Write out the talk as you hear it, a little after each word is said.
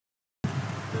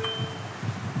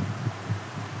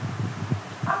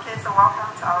so welcome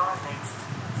to our next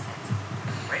sentence.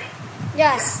 Ready?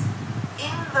 Yes.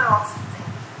 In the last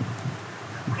sentence,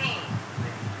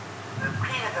 the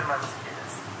queen of the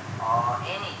mosquitoes, or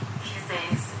any, she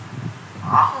says,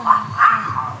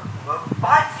 will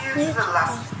bite you to the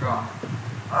last drop.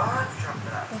 Oh, drop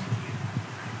the last few.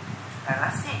 And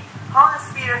let's see, how does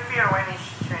Peter feel when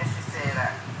she say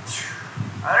that?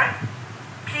 Alright?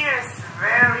 Peter is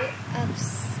very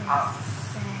upset.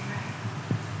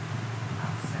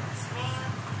 It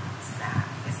means sad.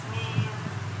 It means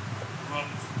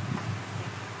negative.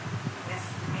 It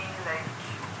means like,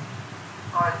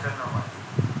 oh, I don't know what.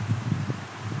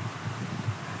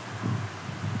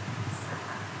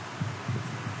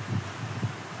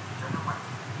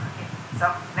 So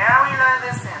now we learn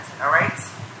this sentence, alright?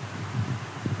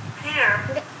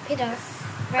 Peter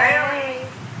very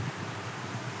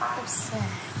upset.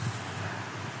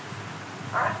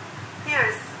 Alright? Peter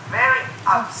is very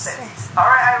upset.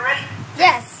 Alright, are you ready?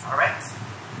 Yes. Alright.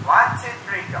 1, 2,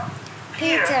 3, go.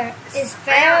 Peter is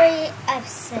very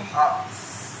upset.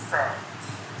 Upset.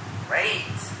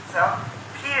 Right. So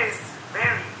Peter is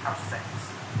very upset.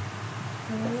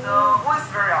 So who is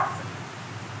very upset?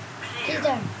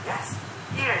 Peter. Yes.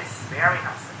 Peter is very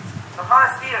upset. So how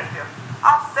does Peter feel?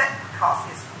 Upset because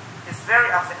he's very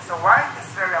upset. So why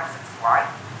he's very upset? Why?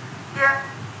 Yeah,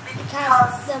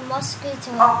 because the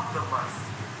mosquito of the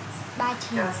mosquitoes. bite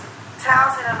him. Because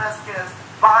thousands of mosquitoes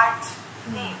bite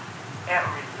him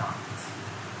every night.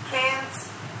 Can't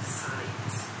sleep.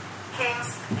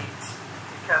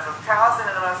 Because of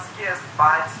thousands of mosquitoes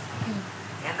bite him.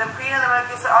 And the queen of the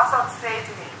mosquitoes also say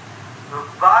to him, will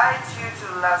bite you to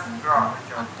the last drop.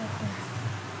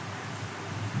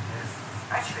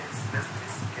 Actually, it's a little bit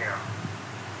scary.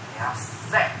 He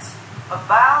upset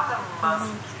about the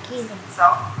mosquitoes. So,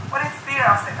 what is Peter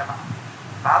upset about?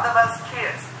 About the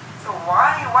mosquitoes. So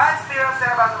why is Peter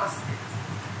upset about the mosquitoes?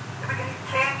 Because he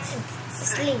can't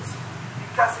sleep.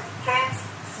 Because he can't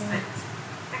sleep.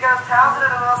 Because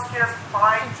thousands of mosquitoes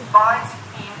bite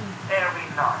him every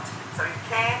night. So he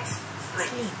can't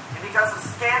sleep. And because he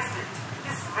can't sleep,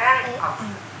 he's very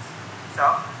upset.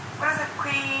 So, what does the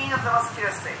queen of the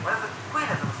mosquitoes say? What does the queen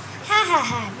of the mosquitoes say? Ha ha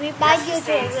ha, we bite you to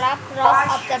the last drop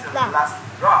of the blood. Last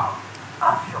drop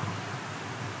of your blood.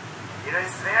 Peter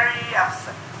is very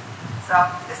upset. So,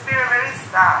 is Peter very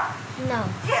sad? No.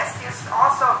 Yes, he's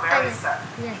also very sad.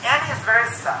 Yes. Annie is very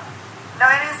sad. No,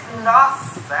 it is not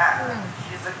sad. No.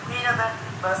 She's the queen of the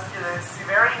mosquitoes. She's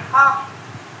very happy.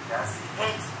 Because she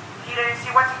hates Peter and she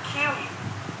wants to kill him.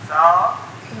 So,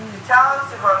 she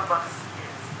tells her about the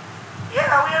mosquitoes. Yeah,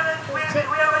 we are going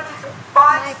to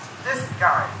bite this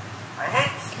guy. I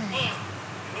hate him.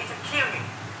 You need to kill him.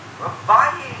 We'll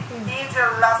bite him into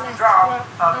the last drop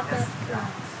of this blood.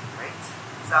 Right?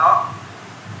 So,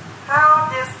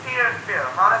 how does Peter feel?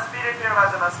 How does Peter feel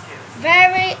about the mosquitoes?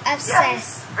 Very upset.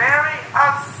 Yes, very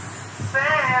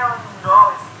upset.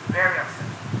 No, it's very upset.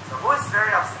 So who is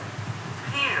very upset?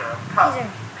 Peter.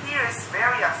 Peter is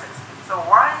very upset. So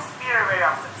why is Peter very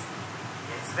upset?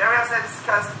 He's very upset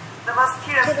because the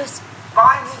mosquitoes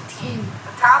bite him.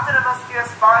 The thousands of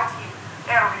mosquitoes bite him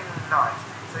every night.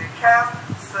 So he can't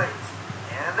sleep.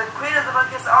 And the queen of the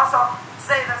mosquitoes also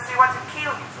say that she wants to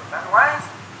kill him. So that's why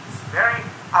he's very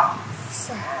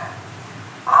upset.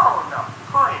 Oh no,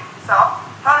 cool. So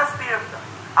how does Peter feel?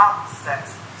 Upset.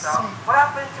 So what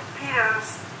happened to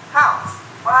Peter's house?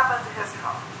 What happened to his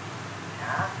house?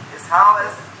 Yeah, his house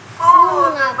is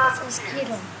full of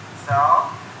mosquitoes. So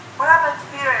what happened to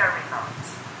Peter every night?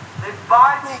 They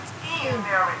bite him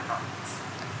every night.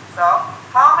 So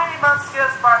how many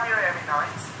mosquitoes bite Peter every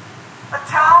night?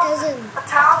 1,000. 1,000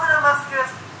 of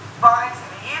mosquitoes bite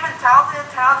him. Even thousands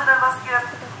of mosquitoes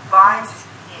bite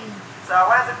him. So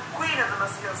what does the queen of the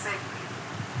mosquitoes say to Peter?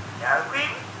 Yeah, the queen,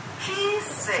 she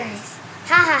says,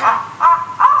 ha ha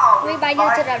ha, we bite you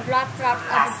to the last drop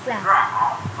of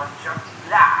the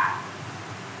blood.